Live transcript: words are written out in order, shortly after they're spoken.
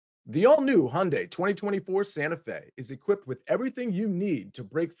The all-new Hyundai 2024 Santa Fe is equipped with everything you need to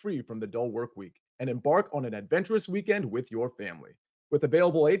break free from the dull work week and embark on an adventurous weekend with your family. With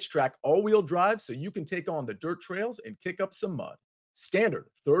available H-Track all-wheel drive so you can take on the dirt trails and kick up some mud. Standard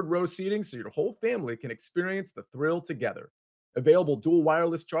third-row seating so your whole family can experience the thrill together. Available dual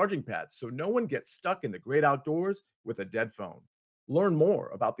wireless charging pads so no one gets stuck in the great outdoors with a dead phone. Learn more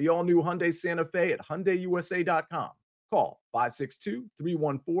about the all-new Hyundai Santa Fe at HyundaiUSA.com. Call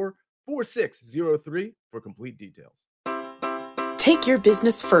 562-314-4603 for complete details. Take your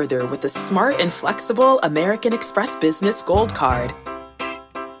business further with the smart and flexible American Express Business Gold Card.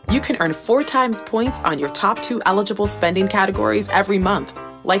 You can earn 4 times points on your top 2 eligible spending categories every month,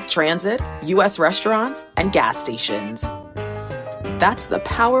 like transit, U.S. restaurants, and gas stations. That's the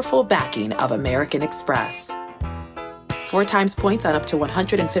powerful backing of American Express. 4 times points on up to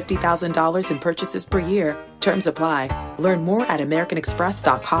 $150,000 in purchases per year. Terms apply. Learn more at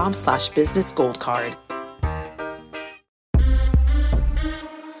americanexpress.com/business gold card.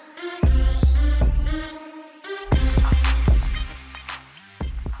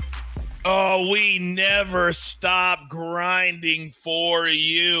 Oh, we never stop grinding for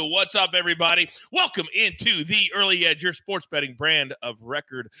you. What's up, everybody? Welcome into the Early Edge, your sports betting brand of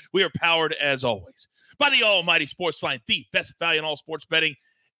record. We are powered, as always, by the almighty Sportsline, the best value in all sports betting.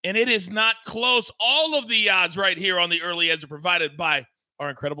 And it is not close. All of the odds right here on the Early Edge are provided by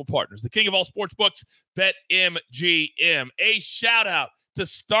our incredible partners, the king of all sports books, BetMGM. A shout out to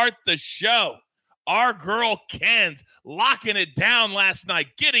start the show. Our girl Ken's locking it down last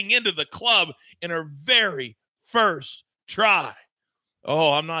night, getting into the club in her very first try.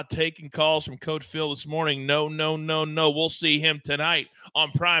 Oh, I'm not taking calls from Coach Phil this morning. No. We'll see him tonight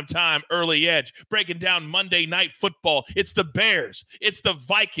on Primetime Early Edge, breaking down Monday Night Football. It's the Bears. It's the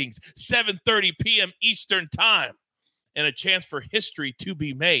Vikings, 7:30 p.m. Eastern Time, and a chance for history to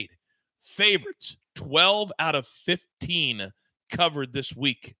be made. Favorites, 12 out of 15 covered this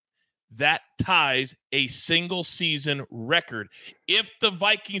week. That ties a single-season record. If the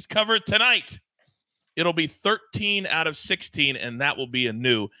Vikings cover tonight, it'll be 13 out of 16, and that will be a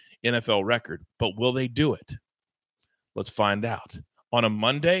new NFL record. But will they do it? Let's find out. On a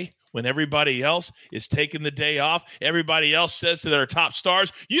Monday, when everybody else is taking the day off, everybody else says to their top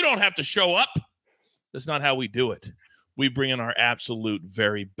stars, you don't have to show up. That's not how we do it. We bring in our absolute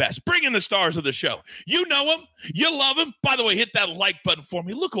very best. Bring in the stars of the show. You know them. You love them. By the way, hit that like button for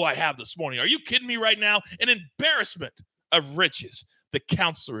me. Look who I have this morning. Are you kidding me right now? An embarrassment of riches. The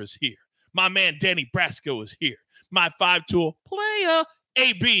counselor is here. My man Danny Brasco is here. My 5-tool player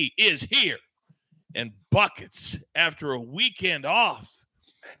AB is here. And Buckets, after a weekend off,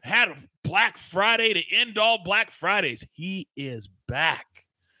 had a Black Friday to end all Black Fridays. He is back.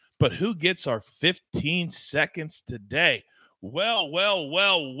 But who gets our 15 seconds today? Well.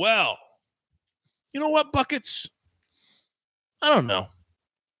 You know what, Buckets? I don't know.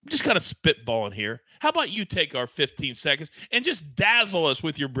 I'm just kind of spitballing here. How about you take our 15 seconds and just dazzle us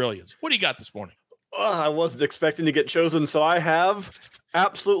with your brilliance? What do you got this morning? I wasn't expecting to get chosen, so I have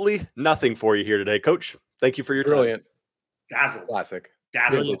absolutely nothing for you here today, Coach. Thank you for your Brilliant. Dazzle. Classic.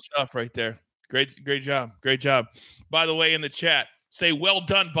 Brilliant stuff right there. Great job. By the way, in the chat, say, well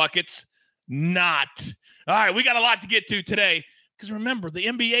done, Buckets. Not. All right, we got a lot to get to today because remember, the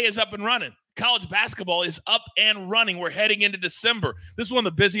NBA is up and running. College basketball is up and running. We're heading into December. This is one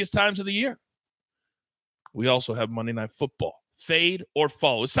of the busiest times of the year. We also have Monday Night Football. Fade or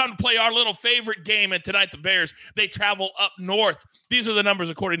follow. It's time to play our little favorite game. And tonight, the Bears, they travel up north. These are the numbers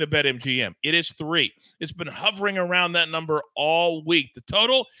according to BetMGM. It is 3. It's been hovering around that number all week. The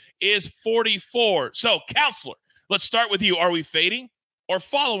total is 44. So, counselor, let's start with you. Are we fading or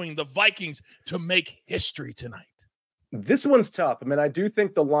following the Vikings to make history tonight? This one's tough. I mean, I do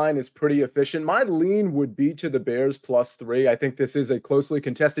think the line is pretty efficient. My lean would be to the Bears +3. I think this is a closely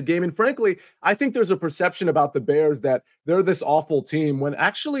contested game. And frankly, I think there's a perception about the Bears that they're this awful team when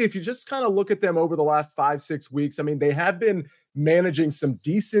actually, if you just kind of look at them over the last 5-6 weeks, I mean, they have been managing some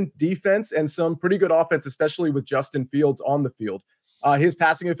decent defense and some pretty good offense, especially with Justin Fields on the field. His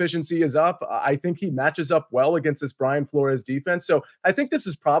passing efficiency is up. I think he matches up well against this Brian Flores defense. So I think this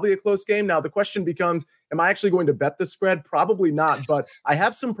is probably a close game. Now, the question becomes, am I actually going to bet the spread? Probably not, but I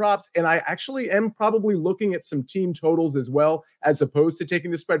have some props, and I actually am probably looking at some team totals as well, as opposed to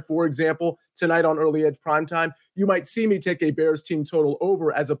taking the spread. For example, tonight on Early Edge Primetime, you might see me take a Bears team total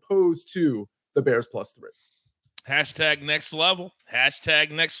over as opposed to the Bears +3. Hashtag next level. Hashtag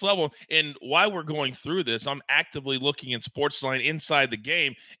next level. And while we're going through this, I'm actively looking in Sportsline inside the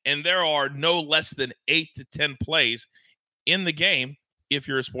game, and there are no less than 8 to 10 plays in the game if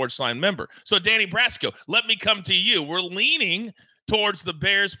you're a Sportsline member. So, Danny Brasco, let me come to you. We're leaning towards the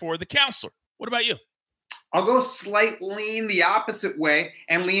Bears for the counselor. What about you? I'll go slight lean the opposite way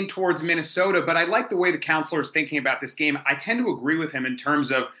and lean towards Minnesota, but I like the way the counselor is thinking about this game. I tend to agree with him in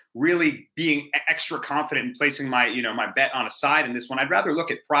terms of really being extra confident in placing my bet on a side in this one. I'd rather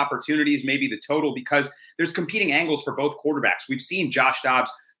look at opportunities, maybe the total, because there's competing angles for both quarterbacks. We've seen Josh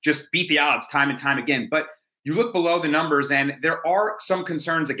Dobbs just beat the odds time and time again, but you look below the numbers, and there are some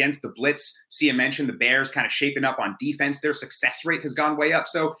concerns against the blitz. Sia mentioned the Bears kind of shaping up on defense. Their success rate has gone way up.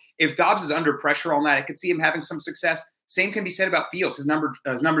 So if Dobbs is under pressure all night, I could see him having some success. Same can be said about Fields. His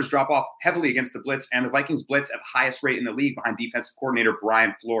numbers drop off heavily against the blitz, and the Vikings blitz at the highest rate in the league behind defensive coordinator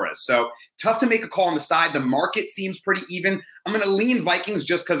Brian Flores. So tough to make a call on the side. The market seems pretty even. I'm going to lean Vikings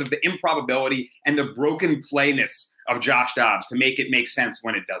just because of the improbability and the broken playness of Josh Dobbs to make it make sense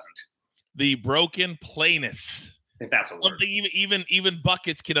when it doesn't. The broken playness. If that's a word. Something even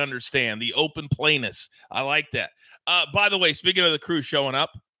buckets can understand. The open playness. I like that. By the way, speaking of the crew showing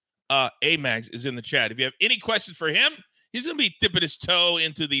up, A-Mags is in the chat. If you have any questions for him, he's going to be dipping his toe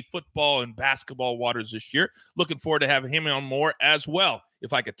into the football and basketball waters this year. Looking forward to having him on more as well.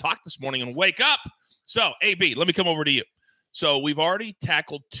 If I could talk this morning and wake up. So, AB, let me come over to you. So we've already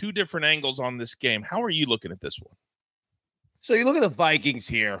tackled two different angles on this game. How are you looking at this one? So you look at the Vikings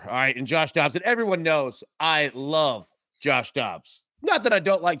here, all right, and Josh Dobbs, and everyone knows I love Josh Dobbs. Not that I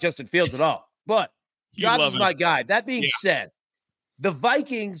don't like Justin Fields at all, but Dobbs is my guy. That being said, the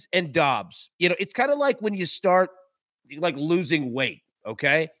Vikings and Dobbs, it's kind of like when you start like losing weight,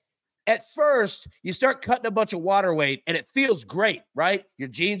 okay? At first, you start cutting a bunch of water weight, and it feels great, right? Your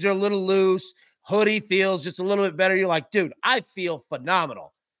jeans are a little loose, hoodie feels just a little bit better. You're like, dude, I feel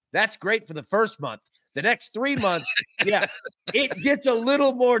phenomenal. That's great for the first month. The next 3 months, it gets a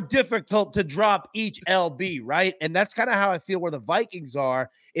little more difficult to drop each LB, right? And that's kind of how I feel where the Vikings are,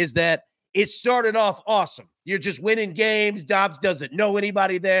 is that it started off awesome. You're just winning games. Dobbs doesn't know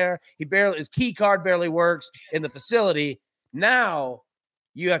anybody there. His key card barely works in the facility. Now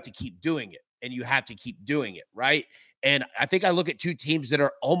you have to keep doing it, and you have to keep doing it, right? And I think I look at two teams that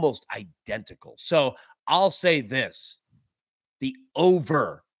are almost identical. So I'll say this. The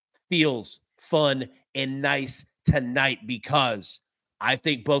over feels fun and nice tonight because I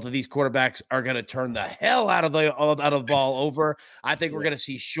think both of these quarterbacks are going to turn the hell out of the ball over. I think we're going to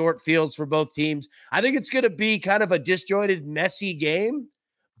see short fields for both teams. I think it's going to be kind of a disjointed, messy game,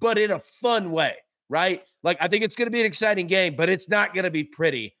 but in a fun way, right? Like, I think it's going to be an exciting game, but it's not going to be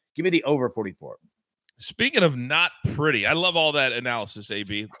pretty. Give me the over 44. Speaking of not pretty, I love all that analysis,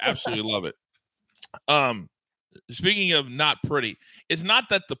 AB. Absolutely love it. Speaking of not pretty, it's not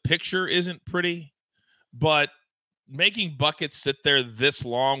that the picture isn't pretty, but making Buckets sit there this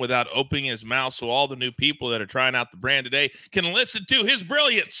long without opening his mouth so all the new people that are trying out the brand today can listen to his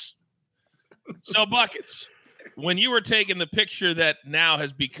brilliance. So, Buckets, when you were taking the picture that now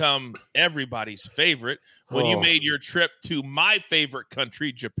has become everybody's favorite, when you made your trip to my favorite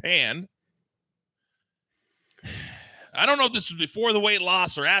country, Japan, I don't know if this was before the weight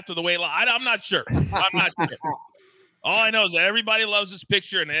loss or after the weight loss. I'm not sure. All I know is that everybody loves this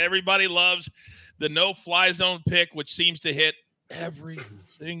picture and everybody loves the no-fly zone pick, which seems to hit every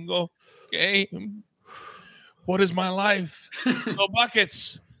single game. What is my life? So,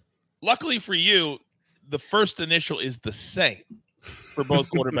 Buckets, luckily for you, the first initial is the same for both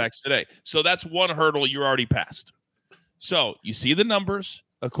quarterbacks today. So that's one hurdle you're already past. So you see the numbers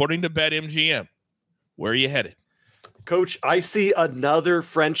according to BetMGM. Where are you headed? Coach, I see another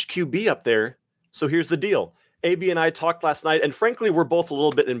French QB up there. So here's the deal. AB and I talked last night, and frankly, we're both a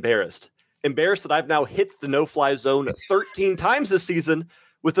little bit embarrassed. Embarrassed that I've now hit the no-fly zone 13 times this season,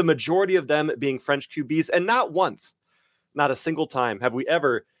 with the majority of them being French QBs, and not once, not a single time, have we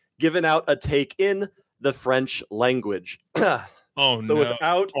ever given out a take in the French language. So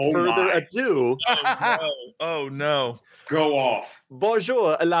without further ado... Oh, no. Go off.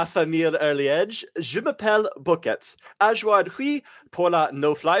 Bonjour, la famille Erliege. Je m'appelle Buckets. Aujourd'hui, pour la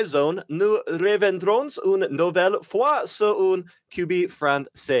no-fly zone, nous reviendrons une nouvelle fois sur un QB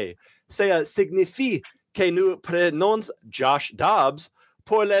français. Ça signifie que nous prenons Josh Dobbs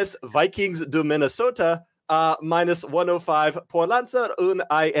pour les Vikings de Minnesota à minus 105 pour lancer un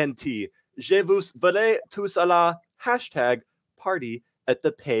INT. Je vous verrai tous à la hashtag party at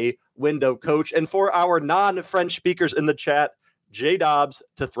the pay window, Coach. And for our non-French speakers in the chat, J Dobbs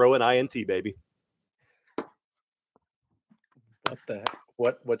to throw an INT, baby. What the heck?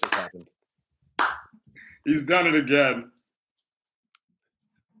 What just happened? He's done it again.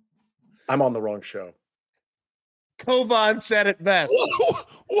 I'm on the wrong show. Kovan said it best.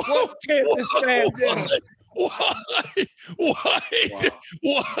 What can this man do? Why?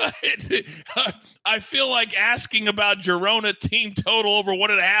 What? I feel like asking about Girona team total over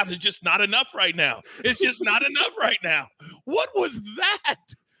 1.5 is just not enough right now. It's just not enough right now. What was that?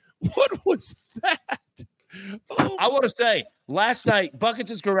 What was that? Oh. I want to say, last night, Buckets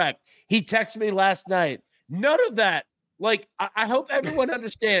is correct. He texted me last night. None of that, like, I hope everyone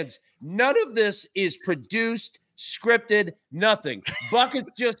understands, none of this is produced, scripted, nothing. Buckets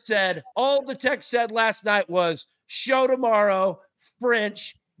just said, all the text said last night was, show tomorrow,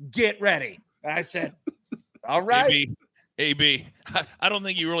 French, get ready. And I said, all right. AB, I don't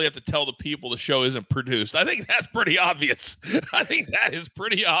think you really have to tell the people the show isn't produced. I think that's pretty obvious. I think that is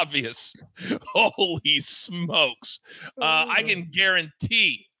pretty obvious. Holy smokes. I can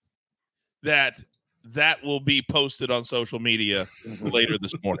guarantee that will be posted on social media later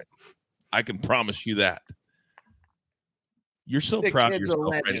this morning. I can promise you that. You're so proud of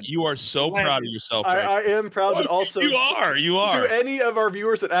yourself, Fred. You are so proud of yourself. I am proud, but also you are. To any of our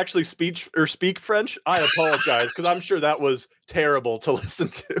viewers that actually speak French, I apologize because I'm sure that was terrible to listen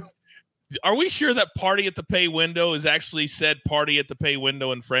to. Are we sure that "party at the pay window" is actually said "party at the pay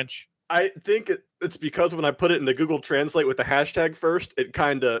window" in French? I think it's because when I put it in the Google Translate with the hashtag first, it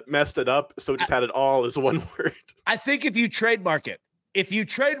kind of messed it up, so it just had it all as one word. I think if you trademark it,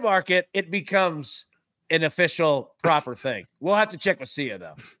 it becomes an official proper thing. We'll have to check with Sia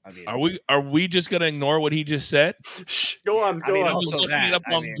though. I mean, are we just going to ignore what he just said? Go on. I was looking it up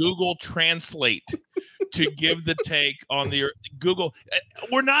on Google Translate to give the take on the Google.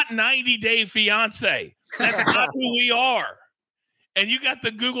 We're not 90 Day Fiance. That's not who we are. And you got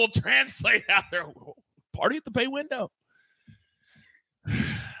the Google Translate out there. Party at the pay window.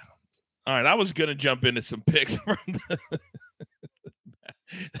 All right, I was going to jump into some picks from the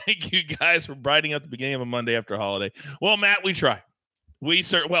Thank you guys for brightening up the beginning of a Monday after a holiday. Well, Matt, we try.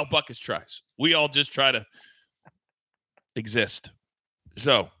 Buckets tries. We all just try to exist.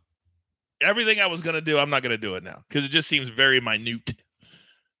 So everything I was going to do, I'm not going to do it now because it just seems very minute.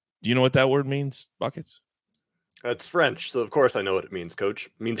 Do you know what that word means, Buckets? That's French, so of course I know what it means, Coach.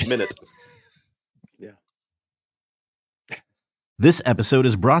 It means minute. Yeah. This episode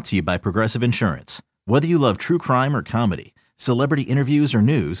is brought to you by Progressive Insurance. Whether you love true crime or comedy, celebrity interviews or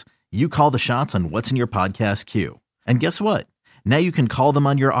news, you call the shots on what's in your podcast queue. And guess what? Now you can call them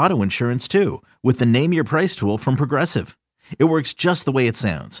on your auto insurance too with the Name Your Price tool from Progressive. It works just the way it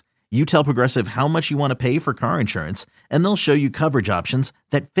sounds. You tell Progressive how much you want to pay for car insurance, and they'll show you coverage options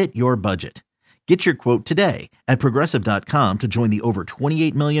that fit your budget. Get your quote today at Progressive.com to join the over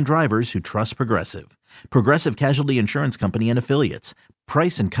 28 million drivers who trust Progressive. Progressive Casualty Insurance Company and Affiliates.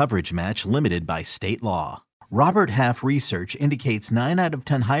 Price and coverage match limited by state law. Robert Half research indicates 9 out of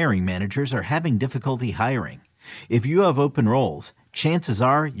 10 hiring managers are having difficulty hiring. If you have open roles, chances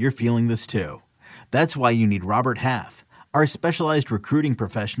are you're feeling this too. That's why you need Robert Half. Our specialized recruiting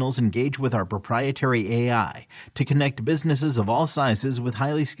professionals engage with our proprietary AI to connect businesses of all sizes with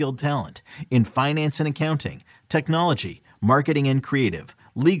highly skilled talent in finance and accounting, technology, marketing and creative,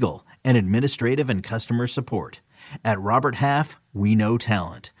 legal, and administrative and customer support. At Robert Half, we know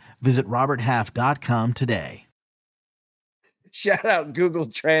talent. Visit roberthalf.com today. Shout out Google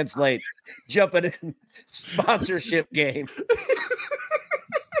Translate. Jumping in sponsorship game.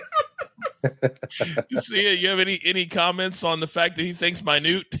 See, you have any comments on the fact that he thinks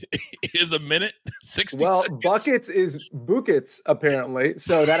minute is a minute? 60 Well, seconds? Buckets is Bukets, apparently.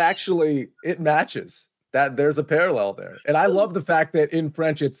 So that actually, it matches. That there's a parallel there. And I love the fact that in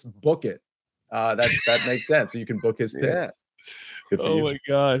French it's book it. That makes sense. So you can book his picks. Yeah. Oh my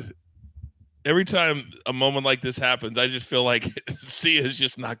God. Every time a moment like this happens, I just feel like Sia is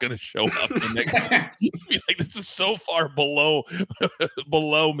just not going to show up the next time. Like, this is so far below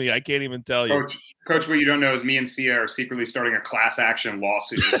me. I can't even tell you. Coach, what you don't know is me and Sia are secretly starting a class action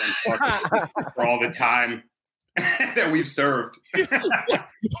lawsuit for all the time that we've served.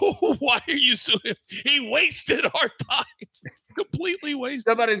 Why are you suing? He wasted our time. Completely wasted.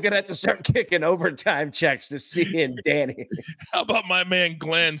 Somebody's going to have to start kicking overtime checks to see and Danny. How about my man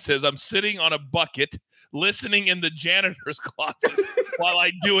Glenn says, I'm sitting on a bucket listening in the janitor's closet while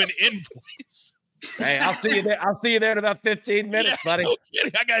I do an invoice. Hey, I'll see you there. I'll see you there in about 15 minutes, buddy. No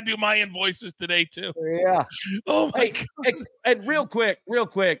kidding. I got to do my invoices today, too. Yeah. Oh, my God. Hey, and real quick,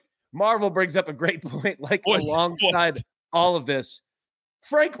 Marvel brings up a great point, like alongside all of this.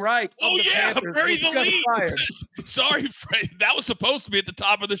 Frank Reich. Oh, yeah, bury the lead. Sorry, Frank. That was supposed to be at the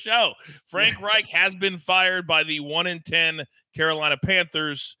top of the show. Frank Reich has been fired by the 1-10 Carolina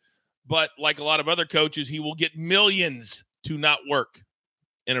Panthers, but like a lot of other coaches, he will get millions to not work.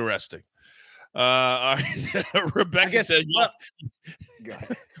 Interesting. All right. Rebecca says,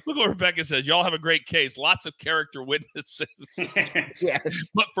 look what Rebecca says. Y'all have a great case. Lots of character witnesses. Yes.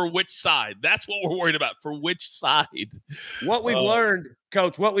 But for which side? That's what we're worried about. For which side? What we've learned,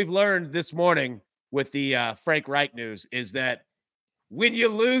 Coach, what we've learned this morning with the Frank Reich news is that when you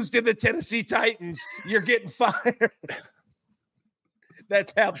lose to the Tennessee Titans, you're getting fired.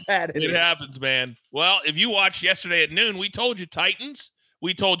 That's how bad it is. Happens, man. Well, if you watched yesterday at noon, we told you Titans,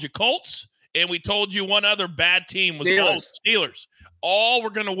 we told you Colts, and we told you one other bad team was Steelers. All were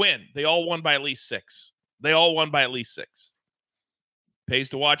going to win. They all won by at least 6. Pays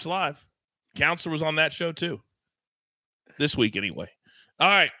to watch live. Counselor was on that show too. This week anyway. All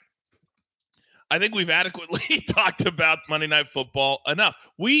right. I think we've adequately talked about Monday Night Football enough.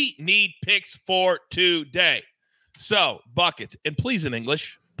 We need picks for today. So, buckets, and please in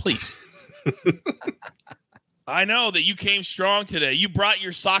English, please. I know that you came strong today. You brought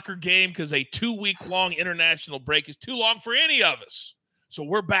your soccer game because a 2-week-long international break is too long for any of us. So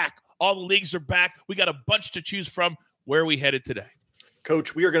we're back. All the leagues are back. We got a bunch to choose from. Where are we headed today?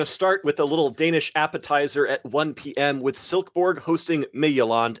 Coach, we are going to start with a little Danish appetizer at 1 p.m. with Silkeborg hosting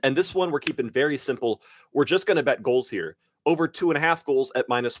Midtjylland. And this one we're keeping very simple. We're just going to bet goals here. Over 2.5 goals at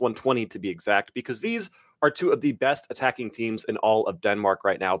 -120 to be exact, because these are two of the best attacking teams in all of Denmark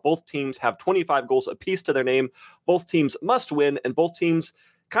right now. Both teams have 25 goals apiece to their name. Both teams must win, and both teams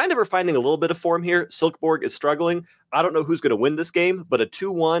kind of are finding a little bit of form here. Silkeborg is struggling. I don't know who's going to win this game, but a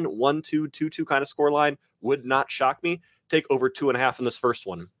 2-1, 1-2, 2-2 kind of scoreline would not shock me. Take over 2.5 in this first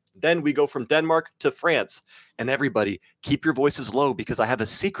one. Then we go from Denmark to France. And everybody, keep your voices low because I have a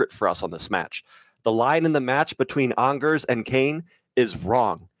secret for us on this match. The line in the match between Angers and Kane is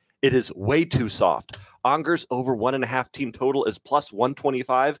wrong. It is way too soft. Angers over 1.5 team total is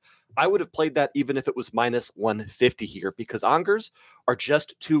 +125. I would have played that even if it was -150 here because Angers are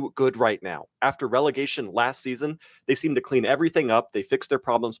just too good right now. After relegation last season, they seem to clean everything up. They fix their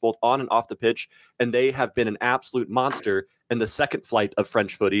problems both on and off the pitch, and they have been an absolute monster in the second flight of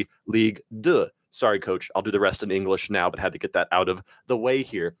French footy, Ligue 2. Sorry, Coach, I'll do the rest in English now, but had to get that out of the way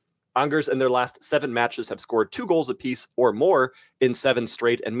here. Angers in their last 7 matches have scored 2 goals apiece or more in 7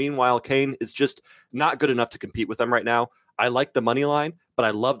 straight. And meanwhile, Kane is just not good enough to compete with them right now. I like the money line, but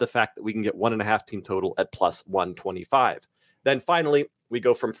I love the fact that we can get 1.5 team total at +125. Then finally, we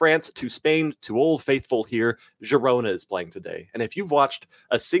go from France to Spain to Old Faithful here. Girona is playing today. And if you've watched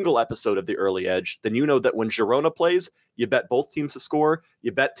a single episode of The Early Edge, then you know that when Girona plays, you bet both teams to score,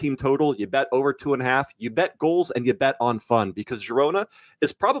 you bet team total, you bet over 2.5, you bet goals, and you bet on fun because Girona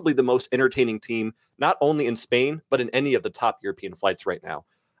is probably the most entertaining team, not only in Spain, but in any of the top European flights right now.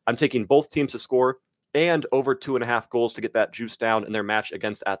 I'm taking both teams to score and over 2.5 goals to get that juice down in their match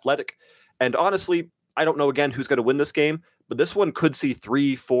against Athletic. And honestly, I don't know again who's going to win this game, but this one could see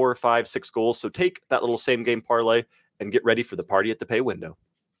 3, 4, 5, 6 goals. So take that little same game parlay and get ready for the party at the pay window.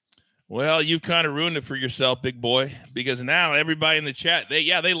 Well, you kind of ruined it for yourself, big boy, because now everybody in the chat,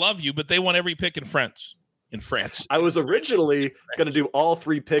 they love you, but they want every pick in France. I was originally going to do all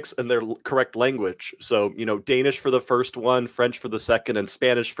 3 picks in their correct language. So, Danish for the first one, French for the second, and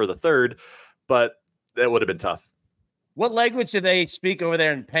Spanish for the third. But that would have been tough. What language do they speak over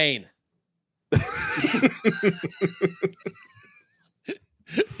there in Spain?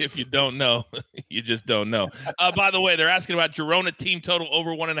 If you don't know, you just don't know. By the way, they're asking about Girona team total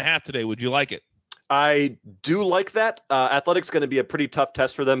over 1.5 today. Would you like it? I do like that. Athletic's going to be a pretty tough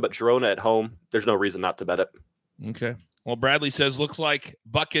test for them, but Girona at home, there's no reason not to bet it. Okay. Well, Bradley says, looks like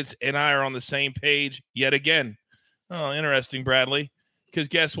Buckets and I are on the same page yet again. Oh, interesting, Bradley. Because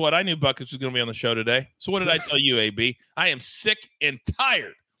guess what? I knew Buckets was going to be on the show today. So what did I tell you, AB? I am sick and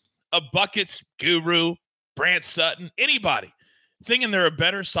tired of Buckets, Guru, Brant Sutton, anybody thinking they're a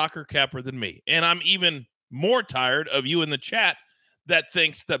better soccer capper than me. And I'm even more tired of you in the chat that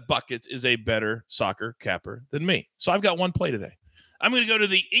thinks that Buckets is a better soccer capper than me. So I've got one play today. I'm going to go to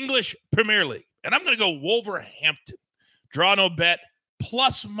the English Premier League, and I'm going to go Wolverhampton. Draw no bet,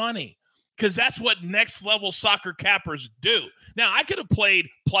 plus money, because that's what next-level soccer cappers do. Now, I could have played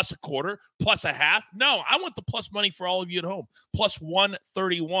plus a quarter, plus a half. No, I want the plus money for all of you at home. Plus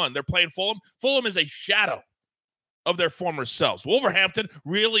 131. They're playing Fulham. Fulham is a shadow of their former selves. Wolverhampton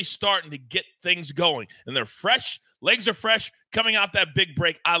really starting to get things going, and they're fresh. Legs are fresh coming off that big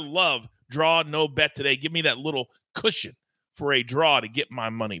break. I love draw no bet today. Give me that little cushion for a draw to get my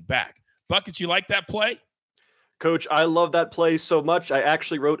money back. Buckets, you like that play? Coach, I love that play so much. I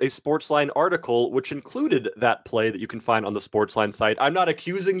actually wrote a Sportsline article which included that play that you can find on the Sportsline site. I'm not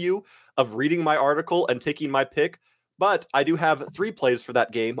accusing you of reading my article and taking my pick, but I do have 3 plays for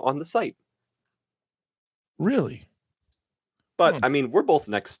that game on the site. Really? But, I mean, we're both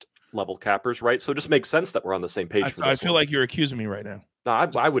next level cappers, right? So it just makes sense that we're on the same page for this. I feel like you're accusing me right now. No,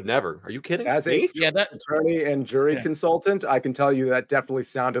 I would never. Are you kidding? As Me? that attorney and jury consultant, I can tell you that definitely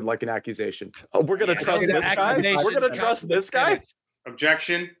sounded like an accusation. Oh, we're going to trust this guy? We're going to trust this guy?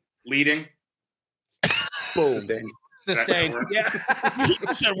 Objection. Leading. Boom. Sustained. Yeah.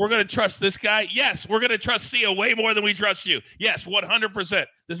 You said we're going to trust this guy? Yes, we're going to trust Sia way more than we trust you. Yes, 100%.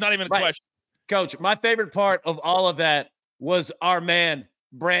 There's not even a question. Coach, my favorite part of all of that was our man,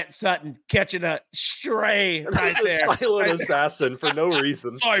 Brant Sutton, catching a stray right there. Silent assassin for no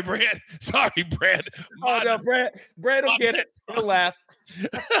reason. Sorry, Brant. No, Brant will get it. He'll laugh.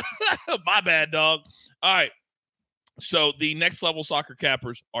 My bad, dog. All right. So the next level soccer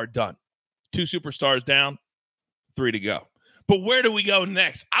cappers are done. 2 superstars down, 3 to go. But where do we go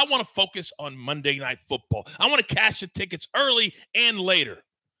next? I want to focus on Monday Night Football. I want to cash the tickets early and later.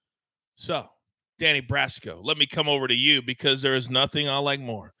 So, Danny Brasco, let me come over to you because there is nothing I like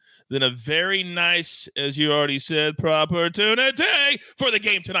more than a very nice, as you already said, opportunity for the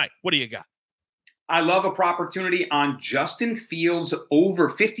game tonight. What do you got? I love a opportunity on Justin Fields over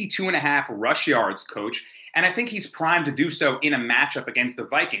 52.5 rush yards, Coach. And I think he's primed to do so in a matchup against the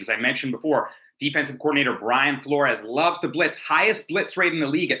Vikings. I mentioned before, defensive coordinator Brian Flores loves to blitz, highest blitz rate in the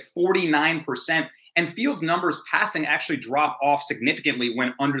league at 49%. And Fields' numbers passing actually drop off significantly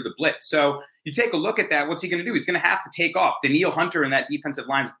when under the blitz. So you take a look at that. What's he going to do? He's going to have to take off. Daniil Hunter in that defensive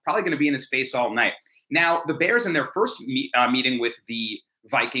line is probably going to be in his face all night. Now, the Bears in their first meeting with the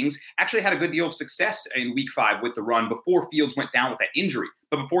Vikings actually had a good deal of success in week 5 with the run before Fields went down with that injury.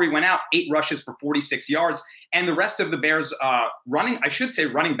 But before he went out, 8 rushes for 46 yards. And the rest of the Bears running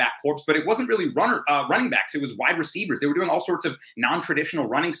back corps, but it wasn't really running backs. It was wide receivers. They were doing all sorts of non-traditional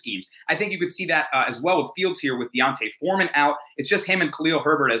running schemes. I think you could see that as well with Fields here with Deontay Foreman out. It's just him and Khalil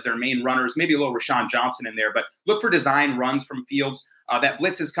Herbert as their main runners, maybe a little Rashawn Johnson in there. But look for design runs from Fields. That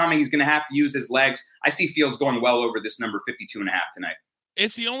blitz is coming. He's going to have to use his legs. I see Fields going well over this number 52.5 tonight.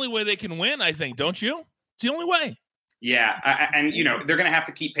 It's the only way they can win, I think, don't you? It's the only way. Yeah, and they're going to have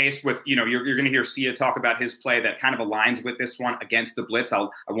to keep pace with, you're going to hear Sia talk about his play that kind of aligns with this one against the blitz. I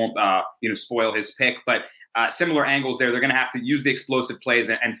won't spoil his pick, but similar angles there. They're going to have to use the explosive plays,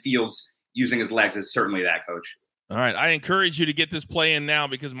 and Fields using his legs is certainly that, Coach. All right, I encourage you to get this play in now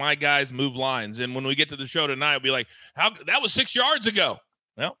because my guys move lines, and when we get to the show tonight, I'll be like, that was 6 yards ago.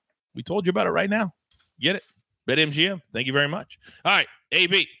 Well, we told you about it right now. Get it? BetMGM. Thank you very much. All right,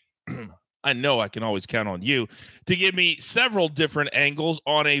 AB. I know I can always count on you to give me several different angles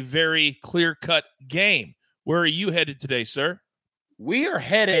on a very clear-cut game. Where are you headed today, sir? We are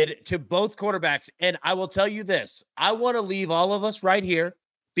headed to both quarterbacks, and I will tell you this. I want to leave all of us right here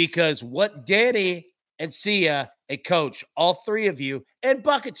because what Danny and Sia and Coach, all 3 of you, and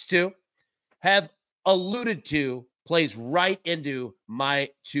Buckets too, have alluded to plays right into my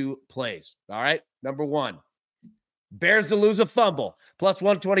 2 plays. All right? Number 1. Bears to lose a fumble, plus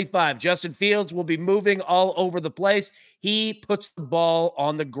 125. Justin Fields will be moving all over the place. He puts the ball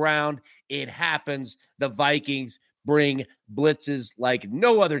on the ground. It happens. The Vikings bring blitzes like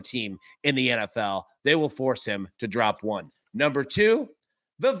no other team in the NFL. They will force him to drop 1. Number 2,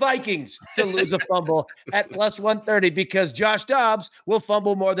 the Vikings to lose a fumble at plus 130 because Josh Dobbs will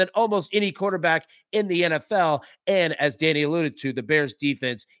fumble more than almost any quarterback in the NFL. And as Danny alluded to, the Bears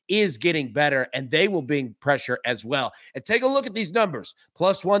defense is getting better and they will bring pressure as well. And take a look at these numbers,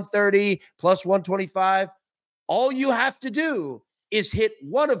 plus 130, plus 125. All you have to do is hit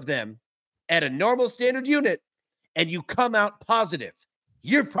one of them at a normal standard unit and you come out positive.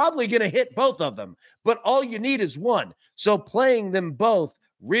 You're probably going to hit both of them, but all you need is one. So playing them both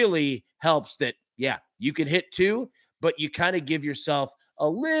really helps that, you can hit 2, but you kind of give yourself a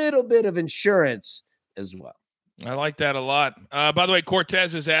little bit of insurance as well. I like that a lot. By the way,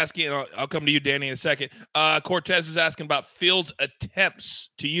 Cortez is asking, I'll come to you, Danny, in a second. Cortez is asking about Fields' attempts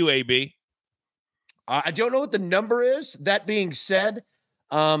to you, AB. I don't know what the number is. That being said,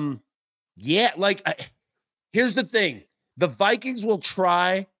 here's the thing. The Vikings will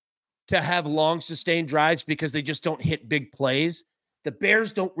try to have long, sustained drives because they just don't hit big plays. The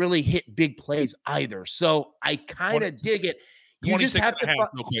Bears don't really hit big plays either. So I kind of dig it. You just have to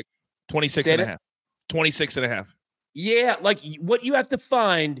real quick. 26 and a half. 26 and a half. Yeah, what you have to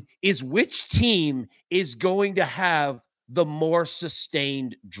find is which team is going to have the more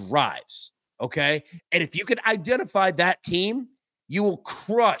sustained drives, okay? And if you can identify that team, you will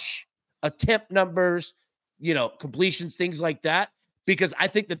crush attempt numbers, completions, things like that, because I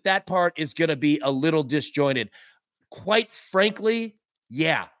think that part is going to be a little disjointed. Quite frankly,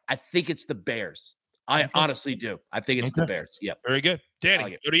 I think it's the Bears. I honestly do. I think it's the Bears. Yep. Very good.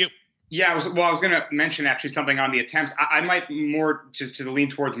 Danny, go to you. Yeah, I was going to mention actually something on the attempts. I might more just to lean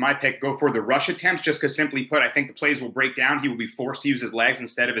towards my pick, go for the rush attempts, just because simply put, I think the plays will break down. He will be forced to use his legs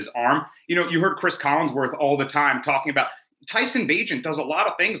instead of his arm. You heard Chris Collinsworth all the time talking about Tyson Bagent does a lot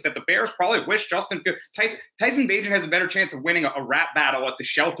of things that the Bears probably wish Justin Fields. Tyson Bagent has a better chance of winning a rap battle at the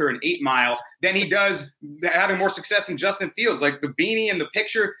Shelter in 8 Mile than he does having more success than Justin Fields. Like the beanie and the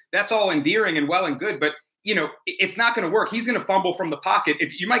picture, that's all endearing and well and good, but it's not going to work. He's going to fumble from the pocket.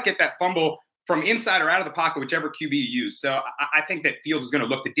 If you might get that fumble from inside or out of the pocket, whichever QB you use. So I think that Fields is going to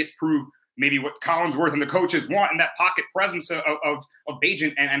look to disprove maybe what Collinsworth and the coaches want in that pocket presence of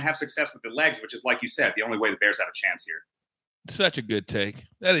Bagent and have success with the legs, which is, like you said, the only way the Bears have a chance here. Such a good take.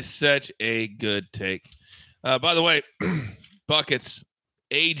 That is such a good take. By the way, Buckets,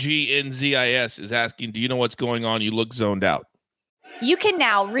 AGNZIS is asking, do you know what's going on? You look zoned out. You can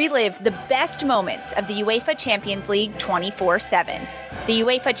now relive the best moments of the UEFA Champions League 24/7. The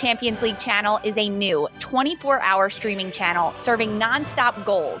UEFA Champions League channel is a new 24-hour streaming channel serving nonstop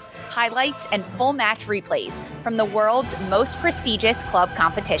goals, highlights, and full match replays from the world's most prestigious club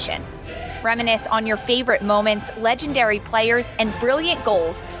competition. Reminisce on your favorite moments, legendary players, and brilliant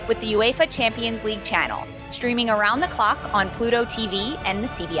goals with the UEFA Champions League channel, streaming around the clock on Pluto TV and the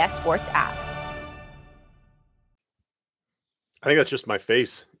CBS Sports app. I think that's just my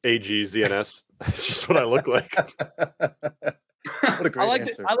face. AGZNS. It's just what I look like. What a great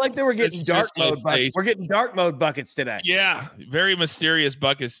answer. I like that we're getting dark mode buckets. We're getting dark mode buckets today. Yeah, very mysterious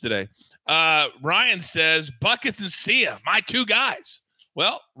buckets today. Ryan says, Buckets and Sia, my two guys.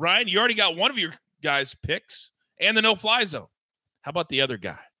 Well, Ryan, you already got one of your guys' picks and the no-fly zone. How about the other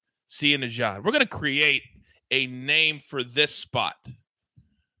guy, Sia Najad? We're going to create a name for this spot.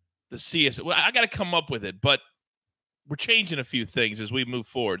 The Sia. Well, I got to come up with it, but we're changing a few things as we move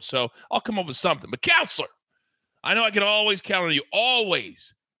forward. So I'll come up with something. But, Counselor, I know I can always count on you.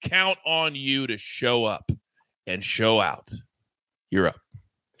 Always count on you to show up and show out. You're up.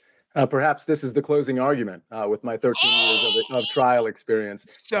 Perhaps this is the closing argument with my 13 years of trial experience.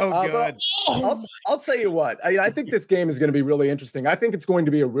 So good. I'll tell you what. I think this game is going to be really interesting. I think it's going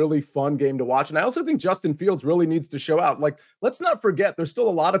to be a really fun game to watch. And I also think Justin Fields really needs to show out. Like, let's not forget, there's still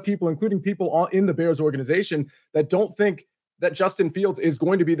a lot of people, including people in the Bears organization, that don't think that Justin Fields is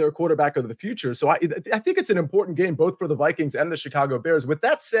going to be their quarterback of the future. So I think it's an important game, both for the Vikings and the Chicago Bears. With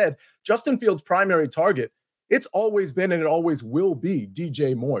that said, Justin Fields' primary target, it's always been and it always will be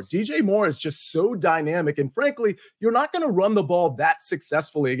DJ Moore. DJ Moore is just so dynamic. And frankly, you're not going to run the ball that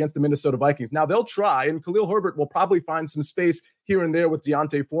successfully against the Minnesota Vikings. Now, they'll try, and Khalil Herbert will probably find some space here and there with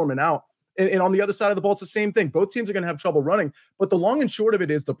Deontay Foreman out. And on the other side of the ball, it's the same thing. Both teams are going to have trouble running. But the long and short of it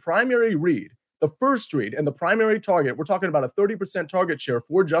is the primary read, the first read, and the primary target, we're talking about a 30% target share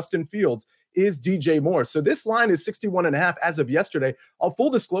for Justin Fields, is DJ Moore. So this line is 61.5 as of yesterday. Full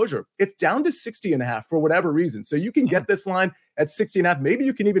disclosure, it's down to 60.5 for whatever reason. So you can get this line at 60.5. Maybe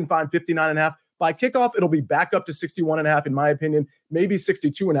you can even find 59.5. By kickoff, it'll be back up to 61.5, in my opinion, maybe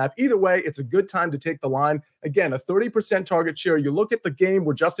 62.5. Either way, it's a good time to take the line. Again, a 30% target share. You look at the game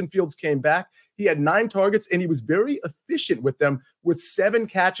where Justin Fields came back, he had 9 targets, and he was very efficient with them with 7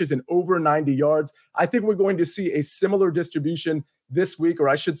 catches and over 90 yards. I think we're going to see a similar distribution this week, or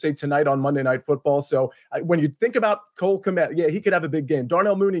I should say tonight on Monday Night Football. So when you think about Cole Kmet, yeah, he could have a big game.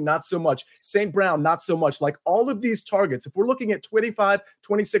 Darnell Mooney, not so much. St. Brown, not so much. Like all of these targets, if we're looking at 25,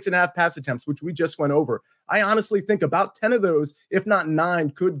 26.5 pass attempts, which we just went over, I honestly think about 10 of those, if not 9,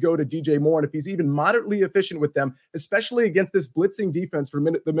 could go to DJ Moore. And if he's even moderately efficient with them, especially against this blitzing defense for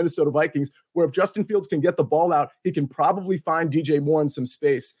the Minnesota Vikings, where if Justin Fields can get the ball out, he can probably find DJ Moore in some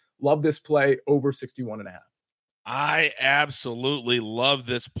space. Love this play over 61.5. I absolutely love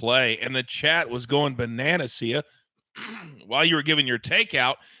this play. And the chat was going bananas, Sia, while you were giving your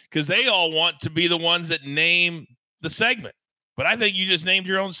takeout, because they all want to be the ones that name the segment. But I think you just named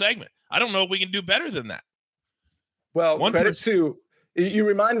your own segment. I don't know if we can do better than that. Well, you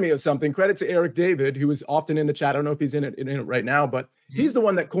remind me of something. Credit to Eric David, who is often in the chat. I don't know if he's in it right now, but he's the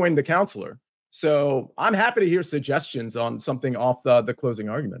one that coined the counselor. So I'm happy to hear suggestions on something off the closing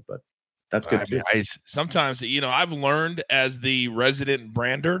argument, but that's good too. Sometimes, I've learned as the resident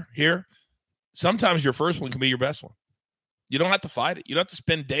brander here, sometimes your first one can be your best one. You don't have to fight it. You don't have to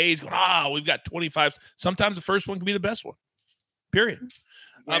spend days going, we've got 25. Sometimes the first one can be the best one, period.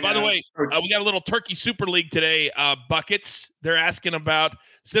 By the way, we got a little Turkey Super League today. Buckets, they're asking about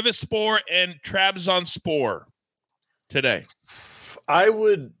Civispor and Trabzonspor today. I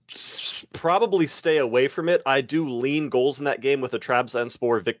would probably stay away from it. I do lean goals in that game with a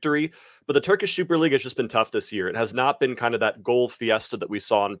Trabzonspor victory, but the Turkish Super League has just been tough this year. It has not been kind of that goal fiesta that we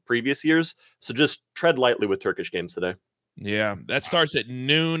saw in previous years, so just tread lightly with Turkish games today. Yeah, that starts at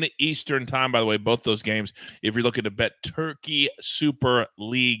noon Eastern time, by the way, both those games, if you're looking to bet Turkey Super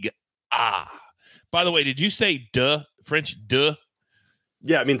League A. By the way, did you say duh, French duh?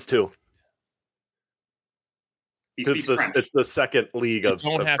 Yeah, it means two. It's the second league of French.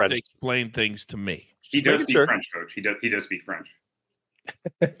 You don't have French. to explain things to me. He does speak French, Coach. He does speak French.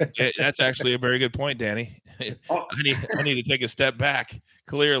 Yeah, that's actually a very good point, Danny. Oh. I need to take a step back.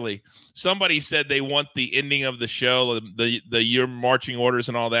 Clearly, somebody said they want the ending of the show, the year marching orders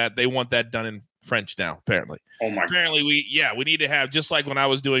and all that. They want that done in French now. Apparently, apparently we need to have, just like when I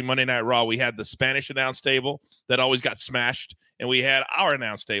was doing Monday Night Raw, we had the Spanish announce table that always got smashed, and we had our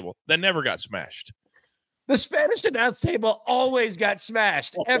announce table that never got smashed. The Spanish announce table always got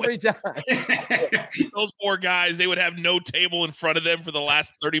smashed every time. Those poor guys, they would have no table in front of them for the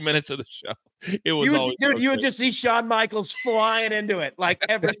last 30 minutes of the show. It was you would just see Shawn Michaels flying into it like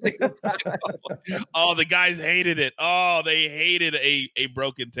every single time. Oh, the guys hated it. Oh, they hated a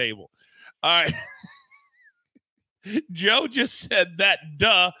broken table. All right. Joe just said that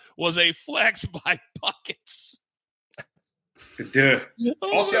duh was a flex by Buckets. Duh.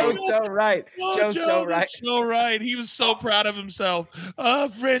 Also, Joe's so right. Joe's so right. So right. He was so proud of himself.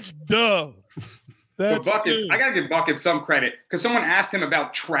 French duh. That's Buckets, I gotta give Buckets some credit because someone asked him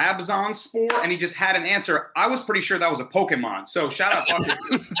about Trabzonspor and he just had an answer. I was pretty sure that was a Pokemon. So shout out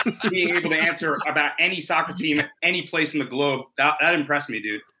Buckets for being able to answer about any soccer team, any place in the globe. That impressed me,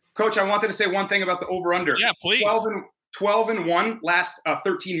 dude. Coach, I wanted to say one thing about the over/under. Yeah, please. 12-1 last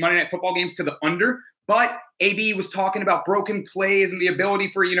 13 Monday Night Football games to the under. But AB was talking about broken plays and the ability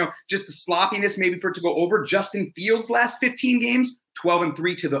for, just the sloppiness maybe for it to go over. Justin Fields' last 15 games,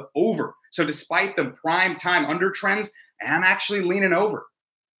 12-3 to the over. So despite the prime time under trends, I'm actually leaning over.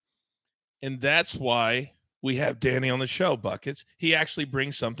 And that's why we have Danny on the show, Buckets. He actually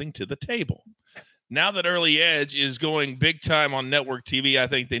brings something to the table. Now that Early Edge is going big time on network TV, I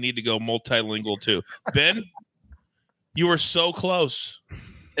think they need to go multilingual too. Ben, you were so close.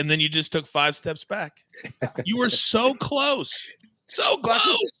 And then you just took 5 steps back. You were so close. So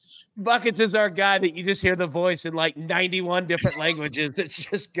close. Buckets is our guy that you just hear the voice in like 91 different languages that's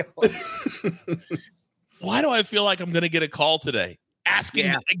just going. Why do I feel like I'm going to get a call today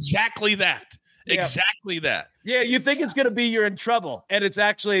asking exactly that? Yeah. Exactly that. Yeah, you think it's going to be you're in trouble. And it's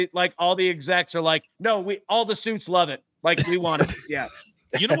actually like all the execs are like, no, all the suits love it. Like we want it. Yeah.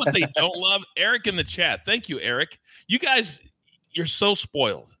 You know what they don't love? Eric in the chat. Thank you, Eric. You guys, you're so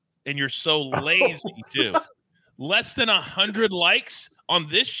spoiled and you're so lazy too. Less than 100 likes on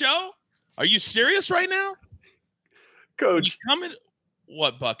this show? Are you serious right now? Coach.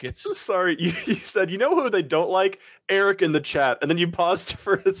 What, Buckets? Sorry, you said, you know who they don't like? Eric in the chat. And then you paused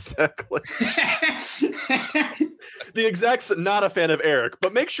for a sec. The exec's not a fan of Eric,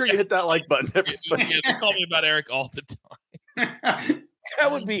 but make sure you hit that like button. Yeah, they call me about Eric all the time.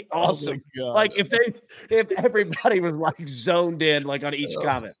 That would be awesome. Like if everybody was like zoned in like on each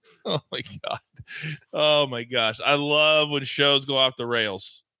comment. Oh my God. Oh my gosh. I love when shows go off the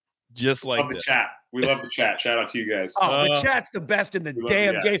rails. Just like the chat. We love the chat. Shout out to you guys. Oh, the chat's the best in the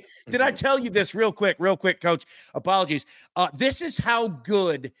damn game. Did I tell you this real quick, Coach? Apologies. This is how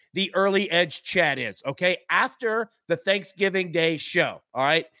good the Early Edge chat is, okay? After the Thanksgiving Day show, all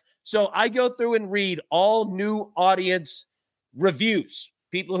right? So I go through and read all new audience reviews.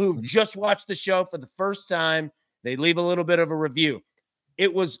 People who've just watched the show for the first time, they leave a little bit of a review.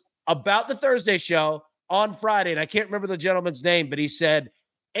 It was about the Thursday show on Friday, and I can't remember the gentleman's name, but he said,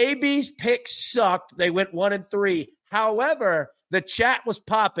 AB's picks sucked. They went 1-3. However, the chat was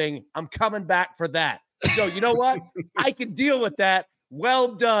popping. I'm coming back for that. So you know what? I can deal with that.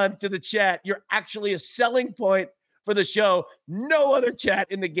 Well done to the chat. You're actually a selling point for the show. No other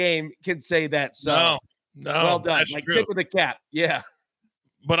chat in the game can say that. So no, well done. Like true. Tip with a cap. Yeah.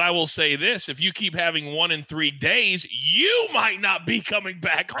 But I will say this, if you keep having 1 in 3 days, you might not be coming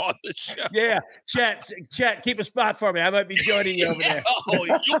back on the show. Yeah. Chat, keep a spot for me. I might be joining you over there. Oh,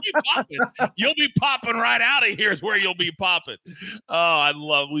 you'll be popping. You'll be popping right out of here is where you'll be popping.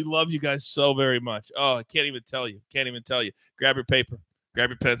 Oh, we love you guys so very much. Oh, I can't even tell you. Grab your paper.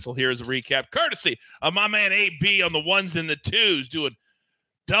 Grab your pencil. Here's a recap, courtesy of my man AB on the 1s and the 2s doing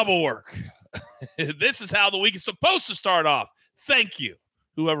double work. This is how the week is supposed to start off. Thank you.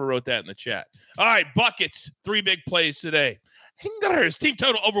 Whoever wrote that in the chat. All right, Buckets, 3 big plays today. Hingers, team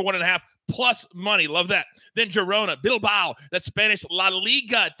total over 1.5 plus money. Love that. Then Girona, Bilbao, that's Spanish La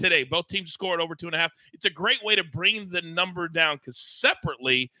Liga today. Both teams scored over 2.5. It's a great way to bring the number down because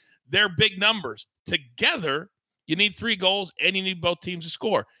separately, they're big numbers. Together, you need 3 goals and you need both teams to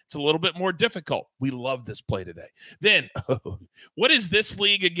score. It's a little bit more difficult. We love this play today. Then, what is this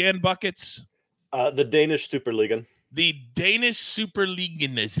league again, Buckets? The Danish Superliga. the Danish Super League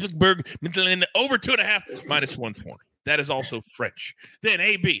in the Silkeborg over 2.5 minus 120. That is also French. Then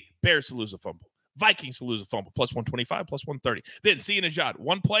AB, Bears to lose a fumble. Vikings to lose a fumble, plus 125, plus 130. Then Najad,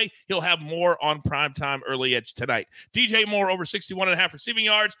 one play, he'll have more on primetime early edge tonight. DJ Moore over 61.5 receiving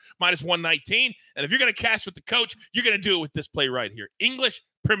yards, minus 119. And if you're going to cash with the coach, you're going to do it with this play right here. English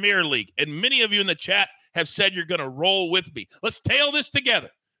Premier League. And many of you in the chat have said you're going to roll with me. Let's tail this together.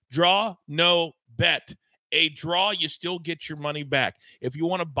 Draw, no bet. A draw, you still get your money back. If you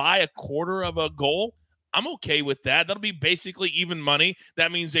want to buy a quarter of a goal, I'm okay with that. That'll be basically even money.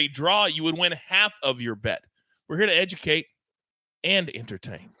 That means a draw, you would win half of your bet. We're here to educate and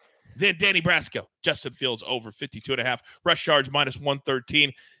entertain. Then Danny Brasco, Justin Fields over 52.5, rush yards minus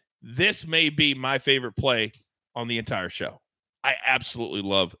 113. This may be my favorite play on the entire show. I absolutely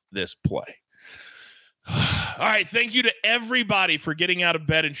love this play. All right, thank you to everybody for getting out of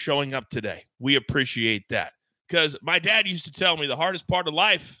bed and showing up today. We appreciate that, because my dad used to tell me the hardest part of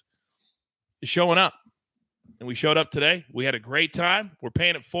life is showing up. And we showed up today. We had a great time. We're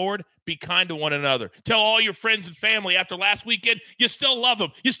paying it forward. Be kind to one another. Tell all your friends and family after last weekend, you still love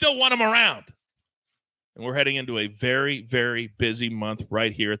them. You still want them around. And we're heading into a very, very busy month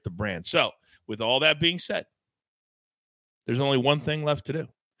right here at the brand. So with all that being said, there's only one thing left to do.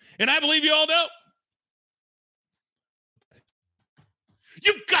 And I believe you all know.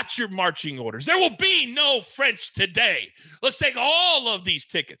 You've got your marching orders. There will be no French today. Let's take all of these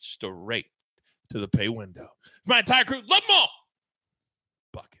tickets straight to the pay window. My entire crew, love them all.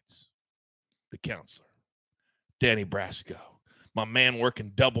 Buckets, the counselor, Danny Brasco, my man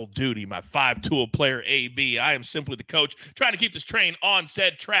working double duty, my 5-tool player AB. I am simply the coach, trying to keep this train on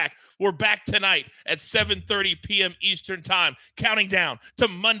said track. We're back tonight at 7:30 p.m. Eastern time, counting down to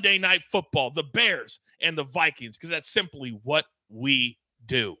Monday Night Football, the Bears and the Vikings, because that's simply what we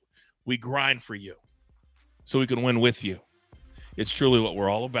do. We grind for you so we can win with you. It's truly what we're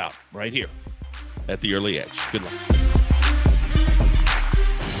all about right here at the Early Edge. Good luck.